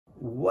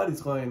What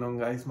is going on,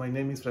 guys? My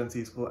name is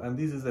Francisco and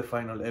this is the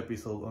final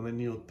episode on the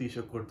new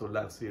Tissue Culture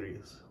Lab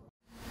series.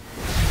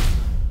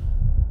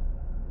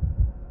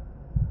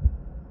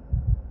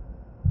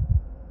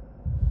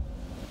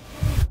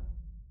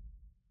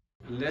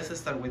 Let's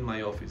start with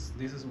my office.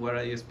 This is where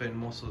I spend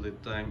most of the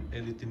time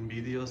editing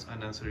videos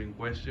and answering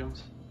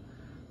questions.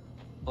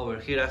 Over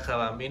here I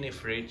have a mini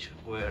fridge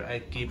where I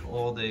keep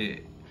all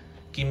the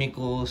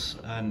chemicals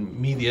and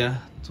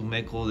media to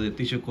make all the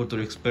tissue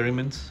culture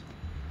experiments.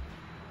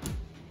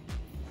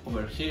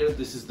 Over here,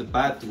 this is the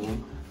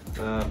bathroom.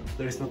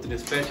 There is nothing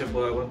special,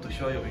 but I want to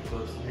show you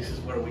because this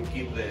is where we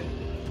keep the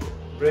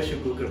pressure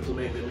cooker to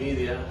make the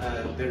media,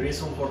 and the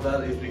reason for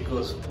that is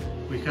because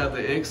we have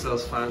the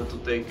exhaust fan to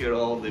take care of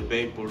all the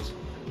vapors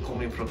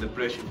coming from the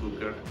pressure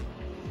cooker.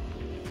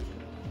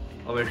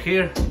 Over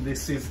here,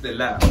 this is the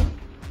lab.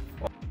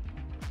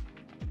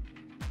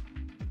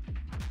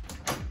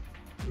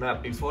 Now,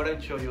 before I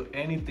show you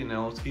anything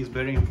else, it's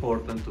very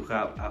important to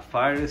have a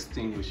fire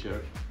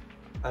extinguisher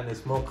and a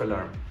smoke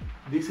alarm.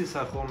 This is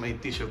a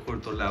homemade tissue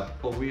culture lab,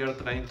 but we are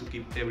trying to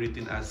keep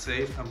everything as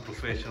safe and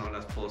professional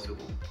as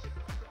possible.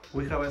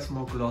 We have a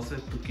smoke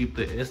closet to keep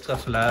the extra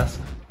flasks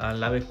and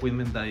lab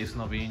equipment that is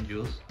not being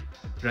used.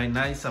 Right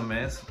now it's a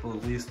mess, but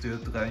we're still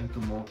trying to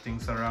move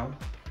things around.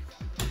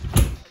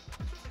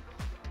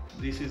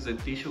 This is the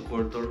tissue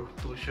culture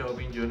 2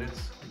 shelving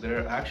units.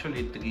 There are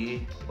actually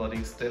 3, but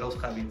instead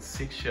of having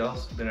 6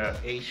 shelves, there are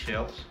 8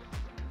 shelves.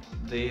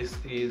 This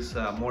is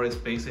more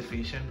space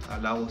efficient,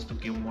 allows us to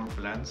keep more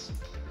plants.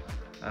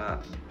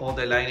 All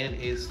the lighting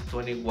is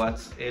 20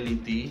 watts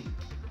LED.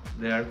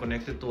 They are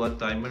connected to a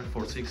timer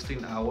for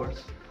 16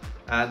 hours.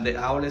 And the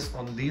outlets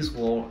on this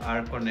wall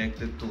are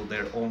connected to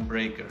their own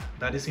breaker.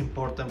 That is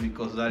important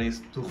because that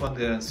is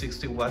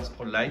 260 watts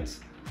of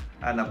lights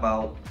and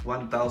about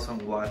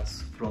 1000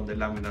 watts from the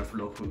laminar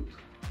flow hood.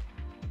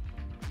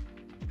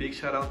 Big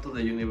shout out to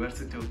the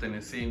University of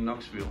Tennessee in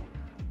Knoxville.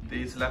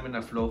 This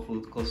laminar flow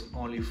hood costs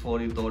only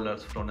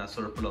 $40 from a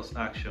surplus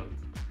action.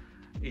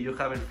 If you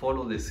haven't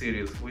followed the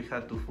series, we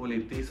had to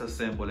fully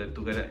disassemble it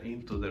to get it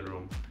into the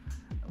room.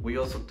 We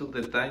also took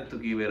the time to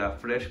give it a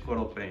fresh coat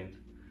of paint.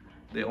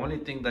 The only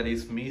thing that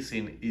is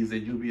missing is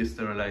the UV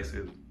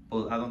sterilizer,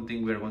 but I don't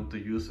think we're going to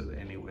use it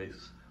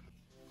anyways.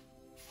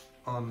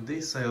 On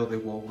this side of the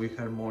wall, we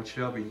have more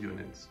shelving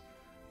units.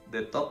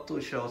 The top 2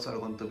 shelves are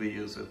going to be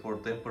used for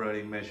temporary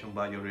immersion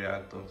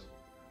bioreactors.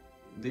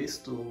 These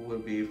 2 will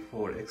be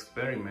for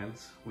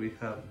experiments. We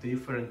have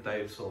different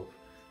types of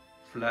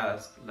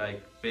flasks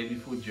like baby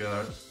food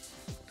jars,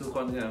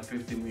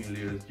 250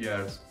 milliliter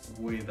jars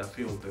with a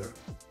filter,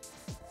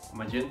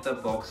 magenta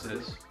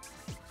boxes,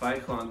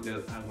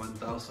 500 and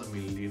 1000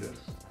 milliliters.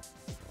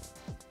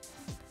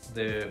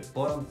 The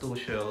bottom 2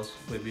 shelves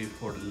will be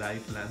for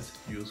live plants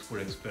used for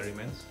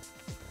experiments,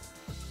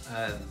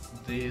 and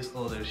these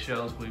other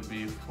shelves will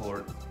be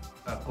for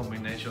a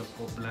combination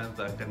of plants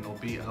that cannot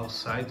be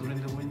outside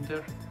during the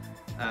winter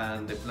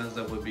and the plants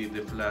that will be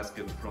the flasks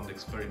from the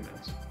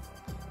experiments.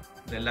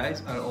 The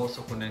lights are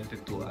also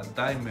connected to a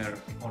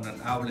timer on an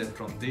outlet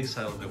from this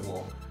side of the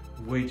wall,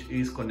 which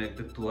is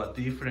connected to a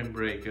different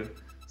breaker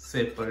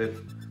separate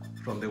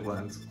from the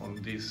ones on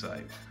this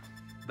side.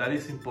 That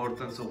is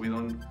important so we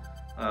don't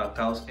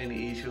cause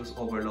any issues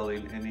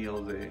overloading any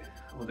of the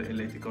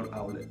electrical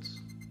outlets.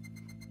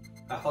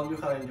 I hope you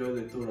have enjoyed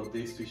the tour of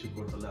this tissue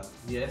culture lab.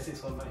 Yes,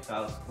 it's on my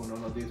house, but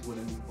none of this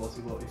wouldn't be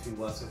possible if it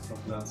wasn't from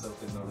Plant Cell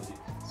Technology.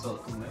 So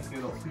to make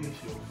it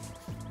official,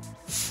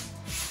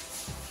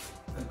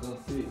 I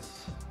got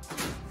this.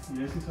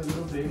 Yes, it's a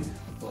little big,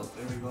 but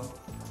there we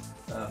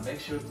go. Make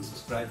sure to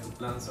subscribe to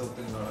Plant Cell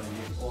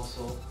Technology.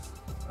 Also,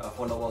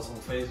 follow us on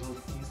Facebook,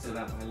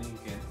 Instagram, and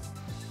LinkedIn.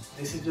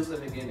 This is just the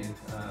beginning.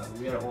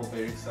 We are all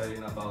very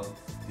excited about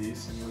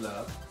this new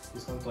lab.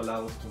 It's going to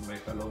allow us to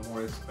make a lot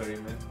more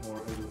experiments,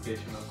 more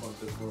educational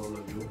content for all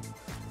of you.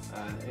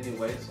 And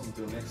anyways,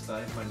 until next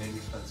time, my name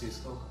is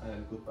Francisco,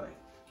 and goodbye.